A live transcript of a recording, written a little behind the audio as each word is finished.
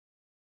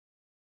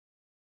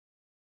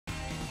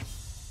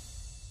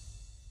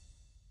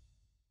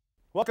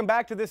Welcome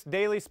back to this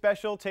daily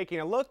special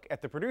taking a look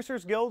at the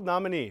Producers Guild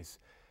nominees.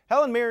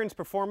 Helen Mirren's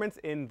performance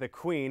in The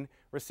Queen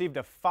received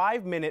a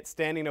 5-minute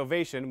standing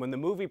ovation when the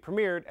movie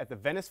premiered at the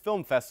Venice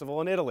Film Festival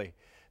in Italy.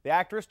 The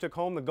actress took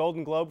home the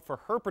Golden Globe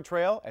for her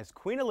portrayal as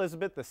Queen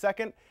Elizabeth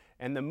II,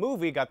 and the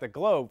movie got the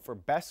Globe for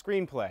Best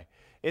Screenplay.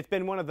 It's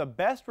been one of the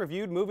best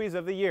reviewed movies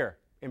of the year.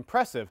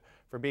 Impressive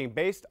for being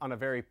based on a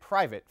very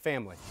private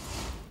family.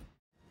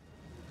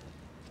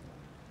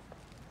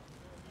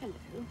 Hello.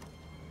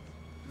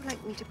 Would you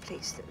like me to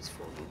place those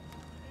for you?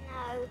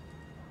 No.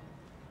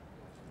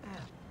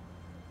 Oh.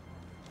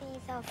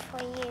 These are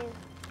for you.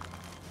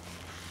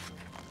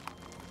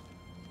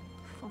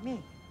 For me?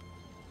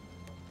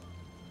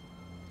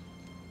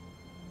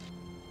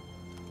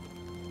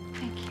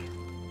 Thank you.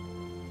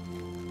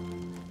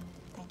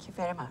 Thank you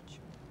very much.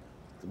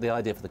 The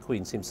idea for The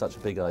Queen seems such a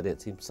big idea.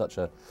 It seems such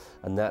a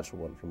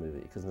natural one for a movie,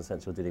 because in a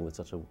sense you're dealing with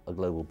such a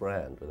global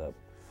brand without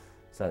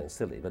sounding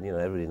silly, but you know,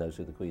 everybody knows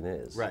who the Queen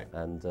is. Right.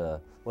 And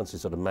once you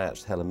sort of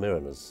matched Helen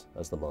Mirren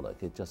as the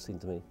monarch, it just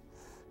seemed to me,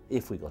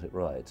 if we got it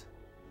right,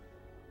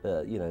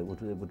 you know, it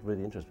would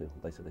really interest people,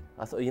 basically.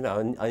 I thought, you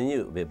know, I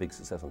knew it would be a big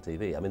success on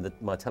TV. I mean,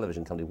 my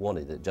television company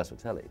wanted it just for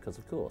telly, because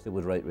of course it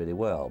would rate really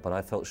well, but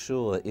I felt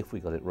sure that if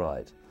we got it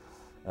right,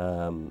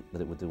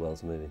 that it would do well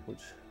as a movie,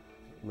 which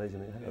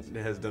amazingly it has. It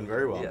has done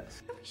very well.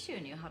 Yes. Have we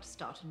shown you how to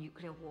start a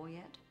nuclear war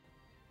yet?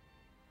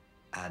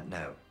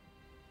 No.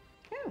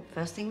 Oh,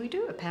 first thing we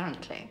do,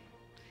 apparently.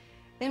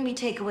 Then we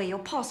take away your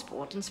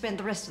passport and spend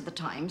the rest of the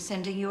time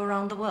sending you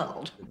around the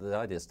world. The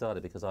idea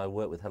started because I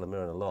work with Helen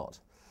Mirren a lot,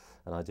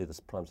 and I do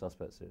this Prime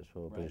Suspect series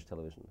for British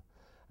television.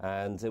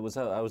 And it was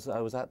I was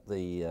at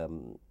a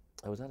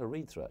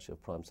read-through actually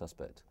of Prime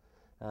Suspect,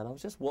 and I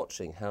was just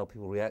watching how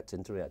people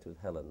interacted with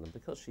Helen, and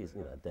because she's,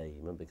 you know, a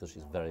dame, and because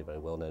she's very, very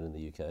well known in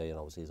the UK, and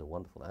obviously is a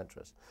wonderful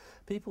actress,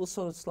 people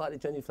sort of slightly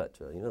genuflect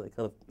to her. You know, they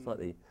kind of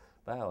slightly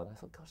bow, and I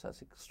thought, gosh,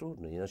 that's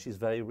extraordinary. You know, she's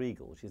very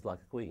regal. She's like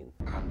a queen.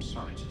 I'm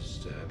sorry to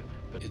disturb,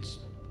 but it's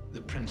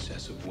the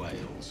Princess of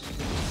Wales.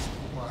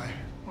 Why?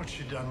 What's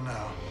she done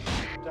now?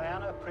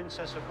 Diana,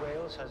 Princess of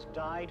Wales, has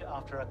died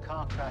after a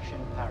car crash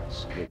in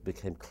Paris. It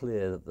became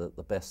clear that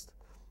the best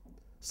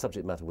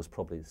subject matter was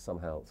probably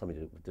somehow something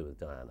to do with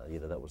Diana. You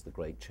know, that was the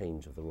great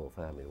change of the royal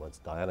family. Once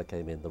Diana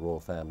came in, the royal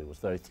family was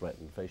very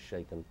threatened, very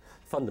shaken,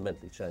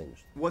 fundamentally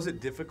changed. Was it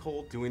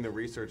difficult doing the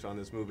research on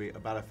this movie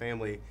about a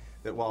family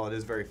that, while it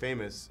is very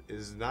famous,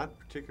 is not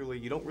particularly,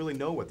 you don't really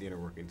know what the inner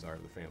workings are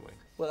of the family?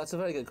 Well, that's a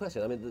very good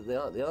question. I mean,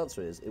 the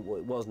answer is it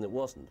was and it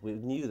wasn't. We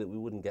knew that we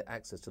wouldn't get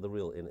access to the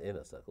real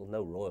inner circle.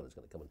 No royal is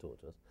going to come and talk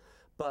to us.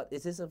 But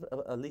it is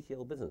a leaky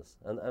old business.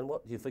 And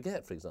what you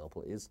forget, for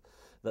example, is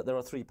that there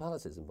are 3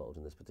 palaces involved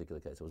in this particular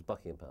case. There was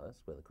Buckingham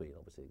Palace, where the Queen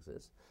obviously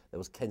exists. There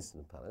was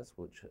Kensington Palace,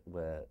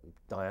 where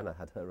Diana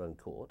had her own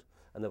court.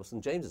 And there was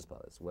St James's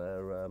Palace,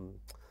 where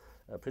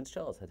Prince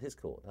Charles had his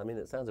court. I mean,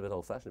 it sounds a bit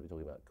old-fashioned to be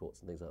talking about courts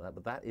and things like that,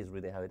 but that is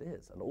really how it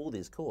is. And all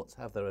these courts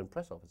have their own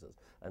press officers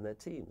and their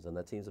teams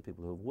of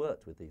people who have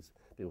worked with these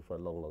people for a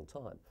long, long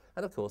time.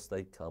 And of course,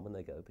 they come and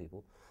they go,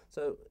 people.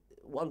 So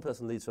one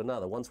person leads to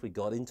another. Once we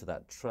got into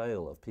that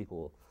trail of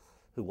people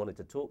who wanted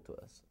to talk to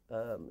us,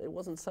 it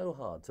wasn't so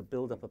hard to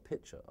build up a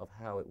picture of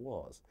how it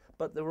was.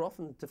 But there were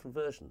often different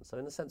versions. So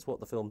in a sense, what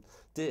the film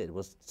did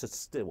was to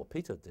steer, what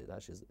Peter did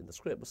actually in the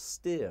script, was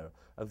steer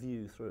a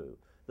view through.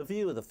 The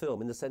view of the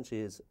film, in a sense,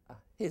 is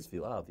his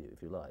view, our view,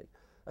 if you like.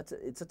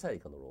 It's a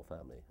take on the royal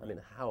family. I mean,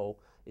 how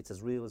it's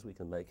as real as we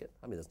can make it.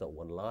 I mean, there's not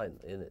one line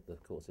in it that,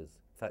 of course, is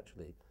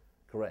factually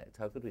correct.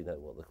 How could we know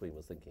what the Queen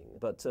was thinking?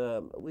 But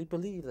we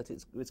believe that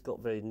it's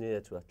got very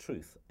near to a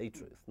truth,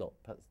 not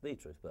perhaps the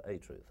truth, but a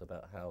truth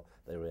about how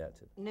they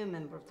reacted. No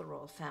member of the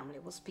royal family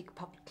will speak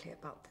publicly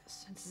about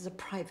this. This is a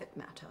private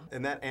matter.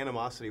 And that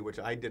animosity, which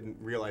I didn't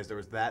realize there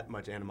was that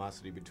much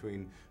animosity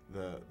between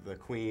the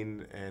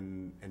Queen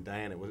and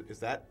Diana,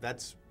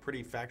 that's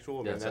pretty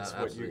factual? I mean, that's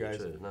what you guys...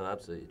 True. No,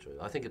 absolutely true.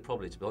 I think it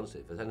probably, to be honest,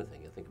 if there's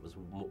anything, I think it was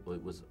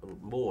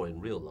more in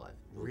real life.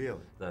 Really?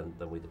 Than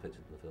we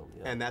depicted in the film.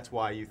 Yeah. And that's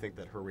why you think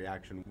that her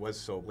reaction was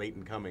so late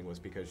in coming, was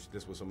because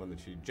this was someone that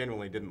she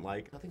genuinely didn't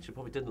like? I think she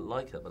probably didn't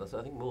like her, but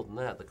I think more than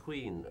that, the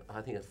Queen,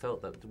 I think, had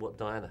felt that what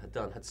Diana had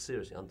done had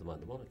seriously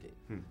undermined the monarchy.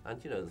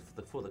 And, you know,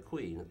 for the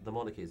Queen, the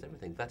monarchy is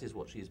everything. That is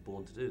what she is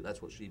born to do.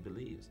 That's what she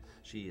believes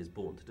she is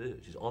born to do.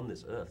 She's on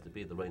this earth to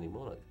be the reigning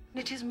monarch.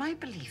 It is my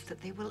belief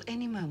that they will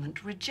any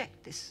moment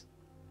reject this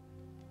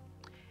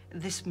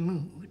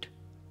mood,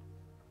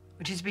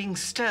 which is being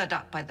stirred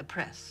up by the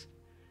press,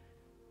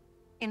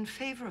 in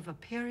favor of a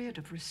period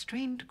of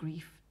restrained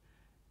grief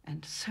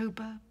and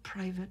sober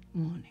private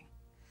mourning.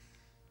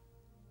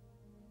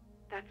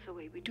 That's the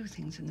way we do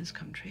things in this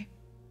country,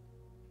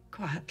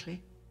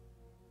 quietly,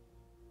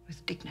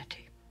 with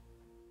dignity.